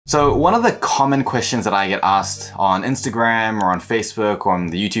So one of the common questions that I get asked on Instagram or on Facebook or on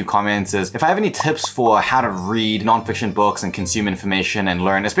the YouTube comments is if I have any tips for how to read nonfiction books and consume information and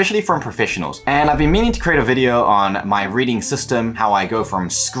learn, especially from professionals. And I've been meaning to create a video on my reading system, how I go from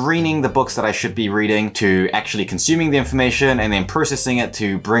screening the books that I should be reading to actually consuming the information and then processing it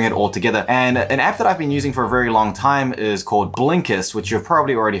to bring it all together. And an app that I've been using for a very long time is called Blinkist, which you've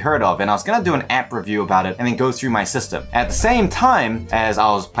probably already heard of. And I was gonna do an app review about it and then go through my system. At the same time as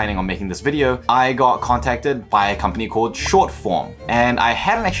I was planning on making this video, I got contacted by a company called Shortform. And I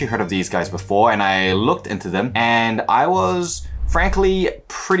hadn't actually heard of these guys before, and I looked into them and I was frankly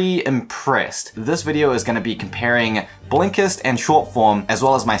pretty impressed. This video is going to be comparing Blinkist and Shortform, as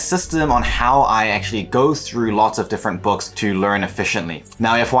well as my system on how I actually go through lots of different books to learn efficiently.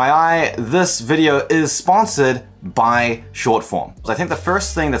 Now, FYI, this video is sponsored by Shortform. So I think the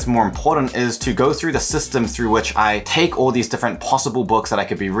first thing that's more important is to go through the system through which I take all these different possible books that I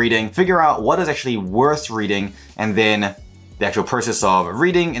could be reading, figure out what is actually worth reading, and then the actual process of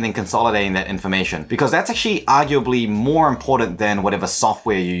reading and then consolidating that information, because that's actually arguably more important than whatever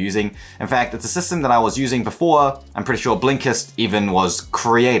software you're using. In fact, it's a system that I was using before I'm pretty sure Blinkist even was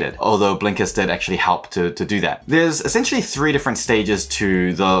created, although Blinkist did actually help to do that. There's essentially 3 different stages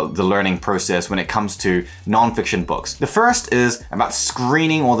to the learning process when it comes to nonfiction books. The first is about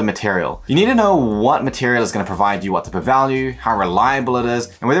screening all the material. You need to know what material is going to provide you what type of value, how reliable it is,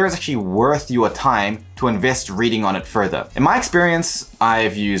 and whether it's actually worth your time to invest reading on it further. In my experience,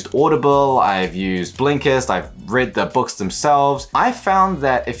 I've used Audible, I've used Blinkist, I've read the books themselves. I found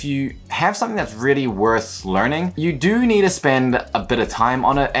that if you have something that's really worth learning, you do need to spend a bit of time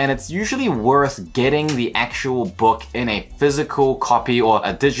on it, and it's usually worth getting the actual book in a physical copy or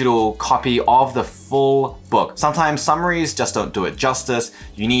a digital copy of the full book. Sometimes summaries just don't do it justice.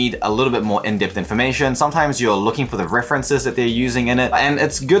 You need a little bit more in-depth information. Sometimes you're looking for the references that they're using in it, and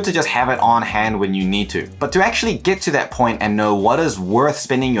it's good to just have it on hand when you need to. But to actually get to that point and know what is worth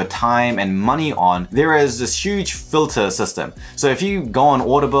spending your time and money on, there is this huge filter system. So if you go on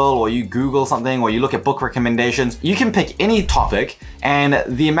Audible or you Google something or you look at book recommendations, you can pick any topic and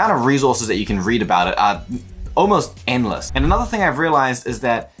the amount of resources that you can read about it are almost endless. And another thing I've realized is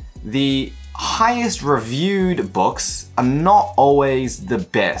that the highest reviewed books are not always the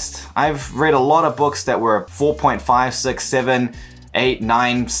best. I've read a lot of books that were 4.5, 6, 7, 8,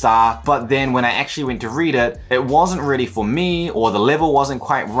 9 star, but then when I actually went to read it, it wasn't really for me, or the level wasn't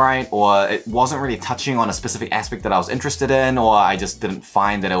quite right, or it wasn't really touching on a specific aspect that I was interested in, or I just didn't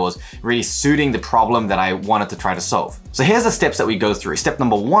find that it was really suiting the problem that I wanted to try to solve. So here's the steps that we go through. Step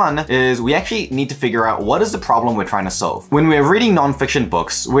number 1 is we actually need to figure out what is the problem we're trying to solve. When we're reading nonfiction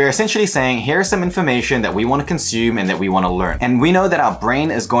books, we're essentially saying, here's some information that we want to consume and that we want to learn. And we know that our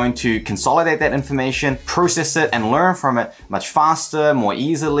brain is going to consolidate that information, process it, and learn from it much faster, more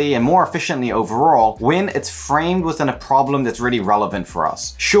easily, and more efficiently overall when it's framed within a problem that's really relevant for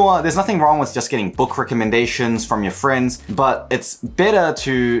us. Sure, there's nothing wrong with just getting book recommendations from your friends, but it's better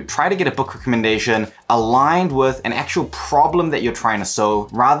to try to get a book recommendation aligned with an actual problem that you're trying to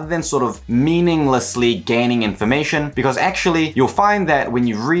solve, rather than sort of meaninglessly gaining information, because actually you'll find that when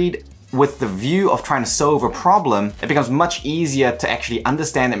you read with the view of trying to solve a problem, it becomes much easier to actually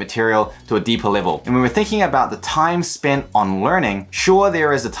understand that material to a deeper level. And when we're thinking about the time spent on learning, sure,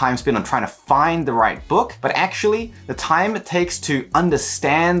 there is the time spent on trying to find the right book, but actually the time it takes to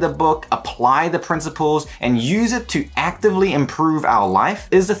understand the book, apply the principles, and use it to actively improve our life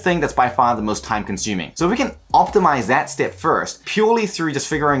is the thing that's by far the most time consuming. So if we can optimize that step first, purely through just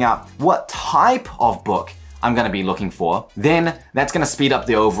figuring out what type of book I'm gonna be looking for, then that's gonna speed up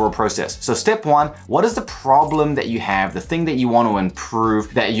the overall process. So step 1, what is the problem that you have, the thing that you want to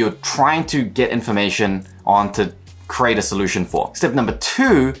improve, that you're trying to get information on to create a solution for? Step number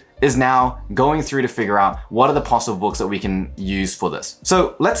 2 is now going through to figure out what are the possible books that we can use for this.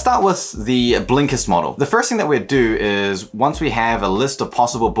 So let's start with the Blinkist model. The first thing that we'd do is, once we have a list of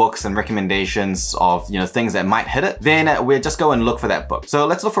possible books and recommendations of things that might hit it, then we'd just go and look for that book. So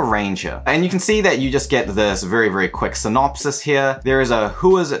let's look for range here. And you can see that you just get this very, very quick synopsis here. There is a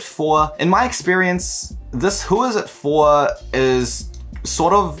who is it for. In my experience, this who is it for is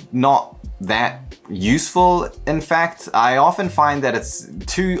sort of not that useful. In fact, I often find that it's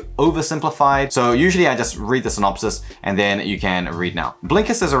too oversimplified. So usually I just read the synopsis and then you can read now.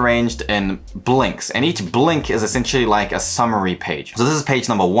 Blinkist is arranged in blinks, and each blink is essentially like a summary page. So this is page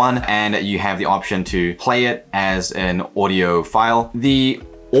number 1, and you have the option to play it as an audio file. The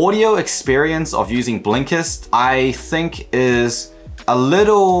audio experience of using Blinkist, I think, is a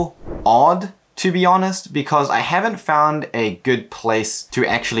little odd, to be honest, because I haven't found a good place to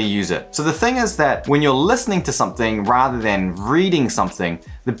actually use it. So the thing is that when you're listening to something rather than reading something,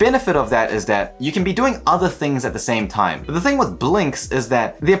 the benefit of that is that you can be doing other things at the same time. But the thing with blinks is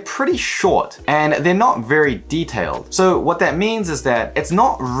that they're pretty short and they're not very detailed. So what that means is that it's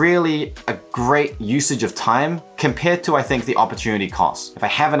not really a great usage of time compared to, I think, the opportunity cost. If I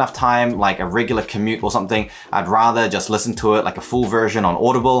have enough time, like a regular commute or something, I'd rather just listen to it like a full version on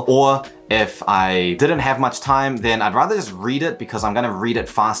Audible. Or if I didn't have much time, then I'd rather just read it because I'm gonna read it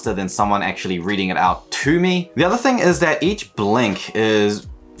faster than someone actually reading it out to me. The other thing is that each blink is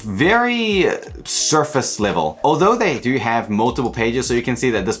very surface level. Although they do have multiple pages, so you can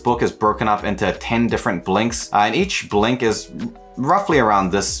see that this book is broken up into 10 different blinks, and each blink is roughly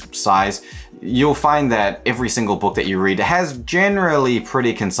around this size. You'll find that every single book that you read has generally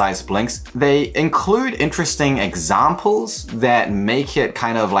pretty concise blinks. They include interesting examples that make it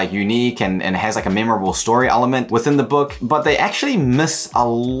kind of like unique and has like a memorable story element within the book, but they actually miss a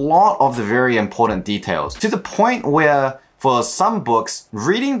lot of the very important details, to the point where for some books,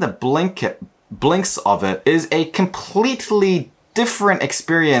 reading the blinks of it is a completely different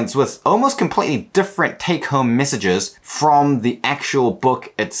experience with almost completely different take-home messages from the actual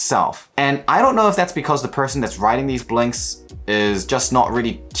book itself. And I don't know if that's because the person that's writing these blinks is just not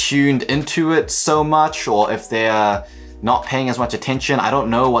really tuned into it so much, or if they're not paying as much attention. I don't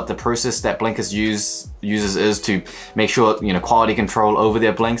know what the process that Blinkist uses is to make sure, quality control over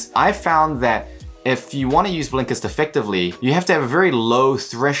their blinks. I found that if you want to use Blinkist effectively, you have to have a very low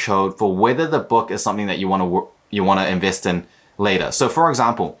threshold for whether the book is something that you want to invest in later. So for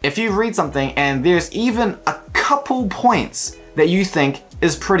example, if you read something and there's even a couple points that you think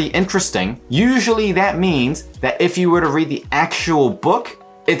is pretty interesting, usually that means that if you were to read the actual book,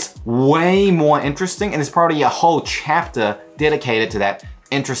 it's way more interesting, and there's probably a whole chapter dedicated to that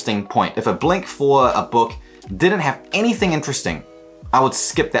interesting point. If a blink for a book didn't have anything interesting, I would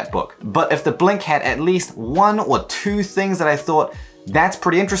skip that book. But if the blink had at least one or two things that I thought, that's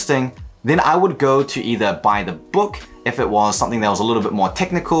pretty interesting, then I would go to either buy the book if it was something that was a little bit more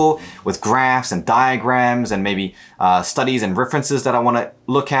technical with graphs and diagrams and maybe studies and references that I want to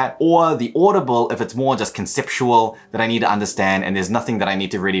look at, or the Audible if it's more just conceptual that I need to understand and there's nothing that I need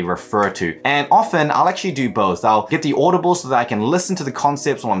to really refer to. And often I'll actually do both. I'll get the Audible so that I can listen to the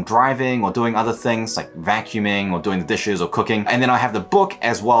concepts while I'm driving or doing other things like vacuuming or doing the dishes or cooking. And then I have the book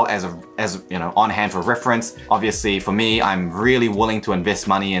as well as on hand for reference. Obviously for me, I'm really willing to invest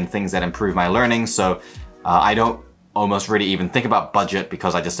money in things that improve my learning. So I don't almost really even think about budget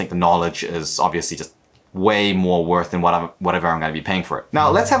because I just think the knowledge is obviously just way more worth than whatever I'm going to be paying for it. Now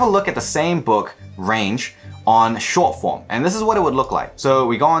let's have a look at the same book range on Shortform, and this is what it would look like. So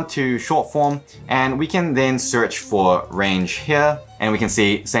we go on to Shortform and we can then search for range here, and we can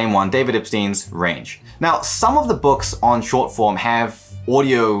see same one, David Epstein's range. Now some of the books on Shortform have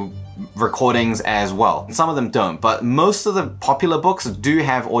audio recordings as well. Some of them don't, but most of the popular books do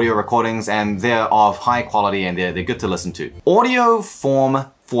have audio recordings and they're of high quality and they're good to listen to. Audio form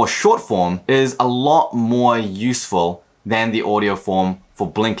for Shortform is a lot more useful than the audio form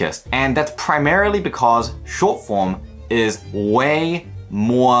for Blinkist, and that's primarily because Shortform is way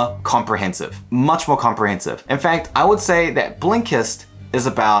more comprehensive, much more comprehensive. In fact, I would say that Blinkist is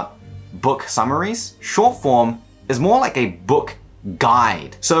about book summaries. Shortform is more like a book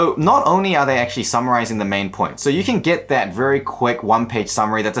guide. So not only are they actually summarizing the main points, so you can get that very quick one-page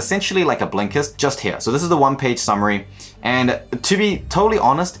summary that's essentially like a Blinkist just here. So this is the one-page summary, and to be totally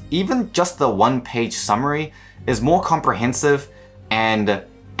honest, even just the one-page summary is more comprehensive and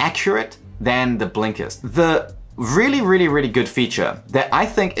accurate than the Blinkist. The really good feature that I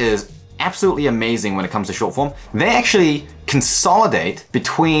think is absolutely amazing when it comes to Shortform, they actually consolidate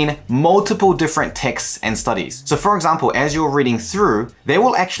between multiple different texts and studies. So for example, as you're reading through, they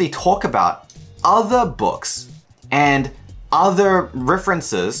will actually talk about other books and other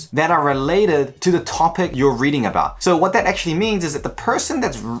references that are related to the topic you're reading about. So what that actually means is that the person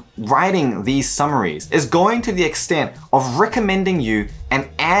that's writing these summaries is going to the extent of recommending you and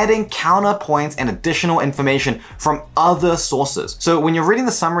adding counterpoints and additional information from other sources. So when you're reading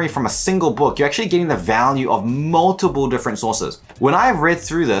the summary from a single book, you're actually getting the value of multiple different sources. When I read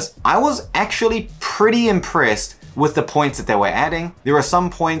through this, I was actually pretty impressed with the points that they were adding. There were some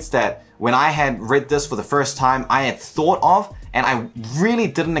points that when I had read this for the first time, I had thought of, and I really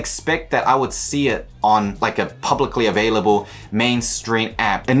didn't expect that I would see it on like a publicly available mainstream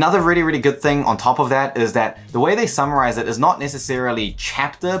app. Another really good thing on top of that is that the way they summarize it is not necessarily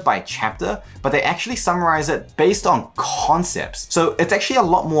chapter by chapter, but they actually summarize it based on concepts. So it's actually a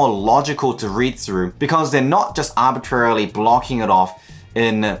lot more logical to read through because they're not just arbitrarily blocking it off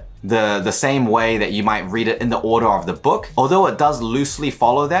in the same way that you might read it in the order of the book. Although it does loosely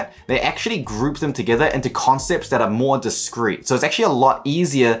follow that, they actually group them together into concepts that are more discrete. So it's actually a lot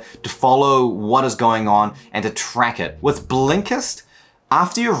easier to follow what is going on and to track it. With Blinkist,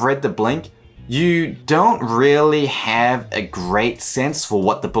 after you've read the Blink, you don't really have a great sense for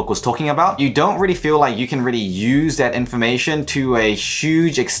what the book was talking about. You don't really feel like you can really use that information to a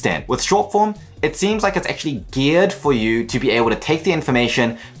huge extent. With Shortform, it seems like it's actually geared for you to be able to take the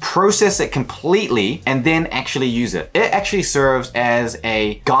information, process it completely, and then actually use it. It actually serves as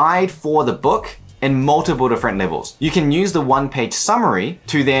a guide for the book in multiple different levels. You can use the one-page summary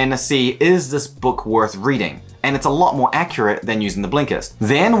to then see, is this book worth reading? And it's a lot more accurate than using the Blinkist.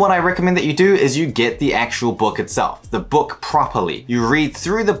 Then what I recommend that you do is you get the actual book itself, the book properly. You read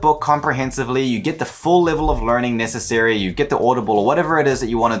through the book comprehensively, you get the full level of learning necessary, you get the Audible or whatever it is that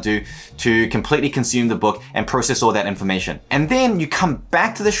you want to do to completely consume the book and process all that information. And then you come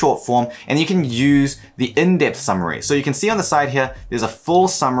back to the short form and you can use the in-depth summary. So you can see on the side here, there's a full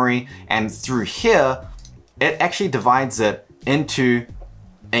summary, and through here, it actually divides it into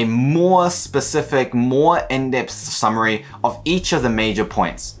a more specific, more in-depth summary of each of the major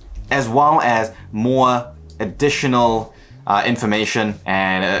points, as well as more additional information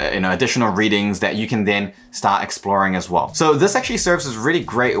and additional readings that you can then start exploring as well. So this actually serves as a really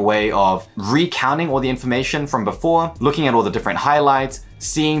great way of recounting all the information from before, looking at all the different highlights,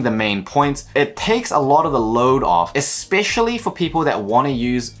 seeing the main points. It takes a lot of the load off, especially for people that want to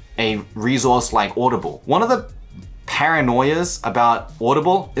use a resource like Audible. One of the paranoias about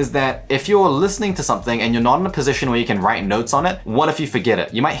Audible is that if you're listening to something and you're not in a position where you can write notes on it, what if you forget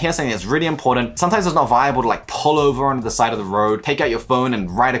it? You might hear something that's really important. Sometimes it's not viable to like pull over onto the side of the road, take out your phone and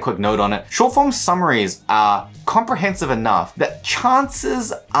write a quick note on it. Short form summaries are comprehensive enough that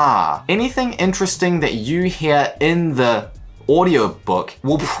chances are anything interesting that you hear in the audiobook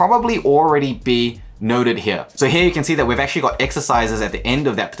will probably already be noted here. So here you can see that we've actually got exercises at the end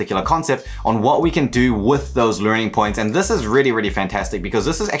of that particular concept on what we can do with those learning points. And this is really, really fantastic because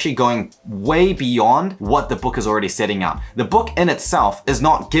this is actually going way beyond what the book is already setting out. The book in itself is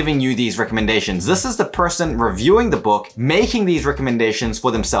not giving you these recommendations. This is the person reviewing the book, making these recommendations for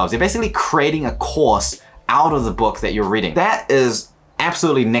themselves. They're basically creating a course out of the book that you're reading. That is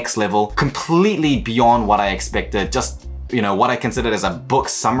absolutely next level, completely beyond what I expected. Just what I considered as a book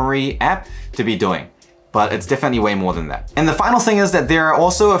summary app to be doing. But it's definitely way more than that. And the final thing is that there are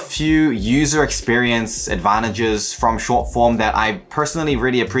also a few user experience advantages from short form that I personally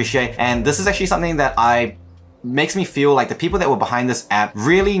really appreciate. And this is actually something that makes me feel like the people that were behind this app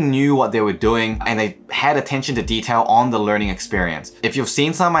really knew what they were doing and they had attention to detail on the learning experience. If you've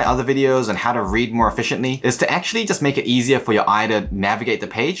seen some of my other videos on how to read more efficiently, is to actually just make it easier for your eye to navigate the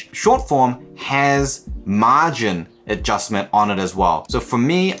page. Short form has margin adjustment on it as well. So for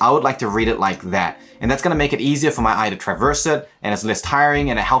me, I would like to read it like that. And that's gonna make it easier for my eye to traverse it, and it's less tiring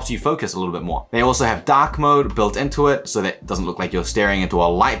and it helps you focus a little bit more. They also have dark mode built into it so that it doesn't look like you're staring into a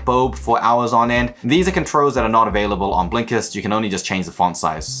light bulb for hours on end. These are controls that are not available on Blinkist. You can only just change the font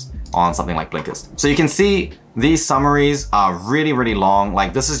size on something like Blinkist. So you can see these summaries are really, really long.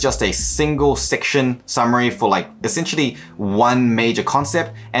 Like this is just a single section summary for like essentially one major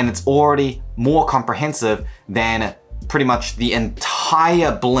concept, and it's already more comprehensive than pretty much the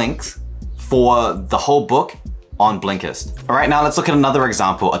entire Blink for the whole book on Blinkist. All right, now let's look at another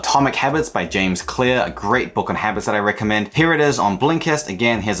example, Atomic Habits by James Clear, a great book on habits that I recommend. Here it is on Blinkist.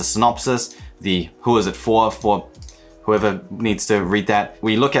 Again, here's a synopsis, the who is it for whoever needs to read that.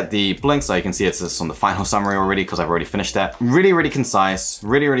 We look at the Blink, so you can see it's on the final summary already because I've already finished that. Really, really concise,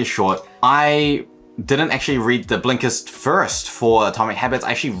 really, really short. I didn't actually read the Blinkist first for Atomic Habits.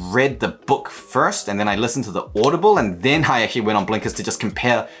 I actually read the book first and then I listened to the Audible and then I actually went on Blinkist to just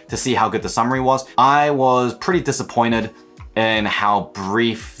compare to see how good the summary was. I was pretty disappointed in how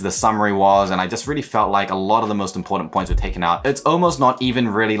brief the summary was, and I just really felt like a lot of the most important points were taken out. It's almost not even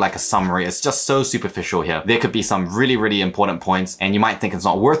really like a summary. It's just so superficial here. There could be some really, really important points and you might think it's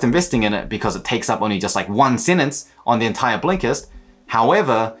not worth investing in it because it takes up only just like one sentence on the entire Blinkist.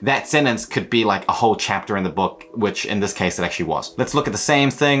 However, that sentence could be like a whole chapter in the book, which in this case it actually was. Let's look at the same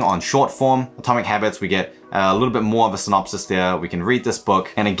thing on short form. Atomic Habits, we get a little bit more of a synopsis there. We can read this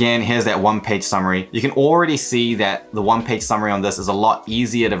book. And again, here's that one-page summary. You can already see that the one-page summary on this is a lot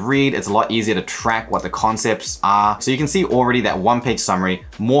easier to read. It's a lot easier to track what the concepts are. So you can see already that one-page summary,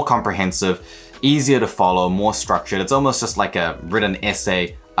 more comprehensive, easier to follow, more structured. It's almost just like a written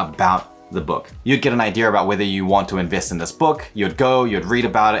essay about the book. You'd get an idea about whether you want to invest in this book. You'd read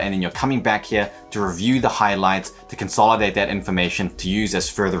about it, and then you're coming back here to review the highlights, to consolidate that information to use as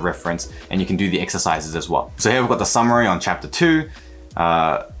further reference, and you can do the exercises as well. So here we've got the summary on chapter 2.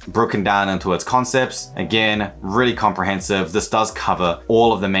 broken down into its concepts. Again, really comprehensive. This does cover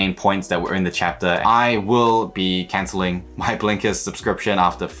all of the main points that were in the chapter. I will be canceling my Blinkist subscription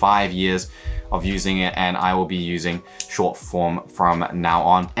after 5 years of using it, and I will be using Shortform from now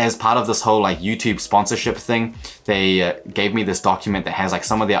on. As part of this whole like YouTube sponsorship thing, they gave me this document that has like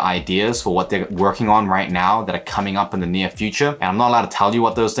some of their ideas for what they're working on right now that are coming up in the near future. And I'm not allowed to tell you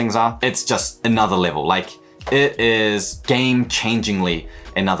what those things are. It's just another level. Like, it is game-changingly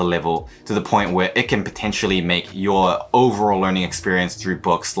another level, to the point where it can potentially make your overall learning experience through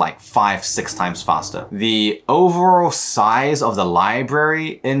books like 5-6 times faster. The overall size of the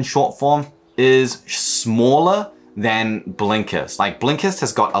library in Shortform is smaller than Blinkist. Like, Blinkist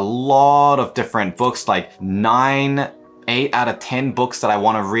has got a lot of different books, like 8 out of 10 books that I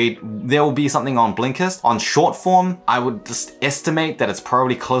want to read. There will be something on Blinkist. On Shortform, I would just estimate that it's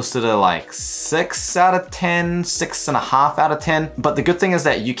probably closer to like 6 out of 10, 6.5 out of 10. But the good thing is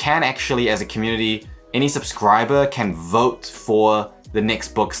that you can actually, as a community, any subscriber can vote for the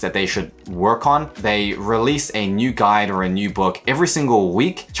next books that they should work on. They release a new guide or a new book every single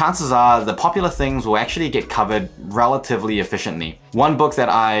week. Chances are the popular things will actually get covered relatively efficiently. One book that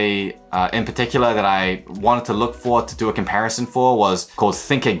in particular that I wanted to look for to do a comparison for was called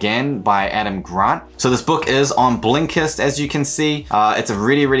Think Again by Adam Grant. So this book is on Blinkist, as you can see. It's a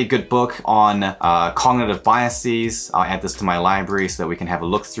really, really good book on cognitive biases. I'll add this to my library so that we can have a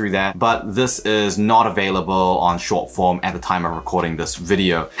look through that. But this is not available on Shortform at the time of recording this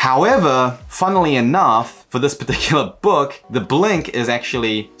video. However, funnily enough, for this particular book, the blink is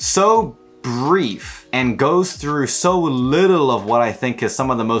actually so brief and goes through so little of what I think is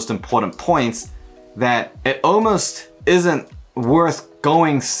some of the most important points that it almost isn't worth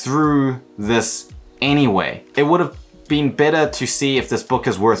going through this anyway. It would have been better to see if this book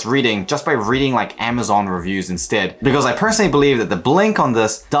is worth reading just by reading like Amazon reviews instead, because I personally believe that the blink on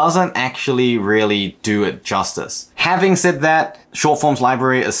this doesn't actually really do it justice. Having said that, Shortform's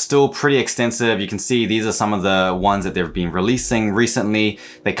library is still pretty extensive. You can see these are some of the ones that they've been releasing recently.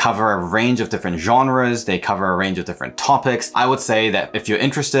 They cover a range of different genres. They cover a range of different topics. I would say that if you're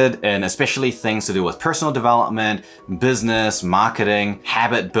interested in especially things to do with personal development, business, marketing,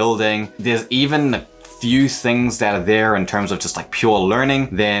 habit building, there's even few things that are there in terms of just like pure learning,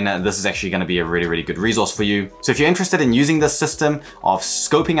 then this is actually going to be a really, really good resource for you. So if you're interested in using this system of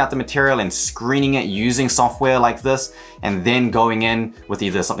scoping out the material and screening it using software like this, and then going in with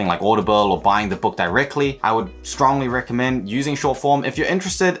either something like Audible or buying the book directly, I would strongly recommend using Shortform. If you're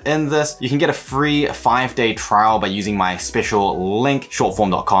interested in this, you can get a free 5-day trial by using my special link,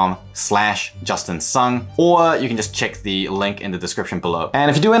 shortform.com/JustinSung, or you can just check the link in the description below. And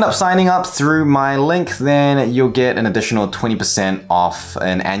if you do end up signing up through my link, then you'll get an additional 20% off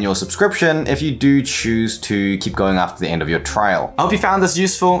an annual subscription if you do choose to keep going after the end of your trial. I hope you found this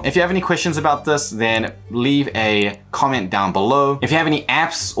useful. If you have any questions about this, then leave a comment down below. If you have any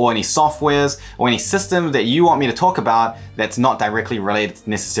apps or any softwares or any systems that you want me to talk about that's not directly related to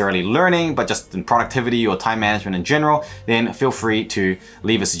necessarily learning, but just in productivity or time management in general, then feel free to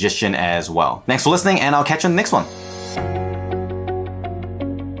leave a suggestion as well. Thanks for listening, and I'll catch you in the next one.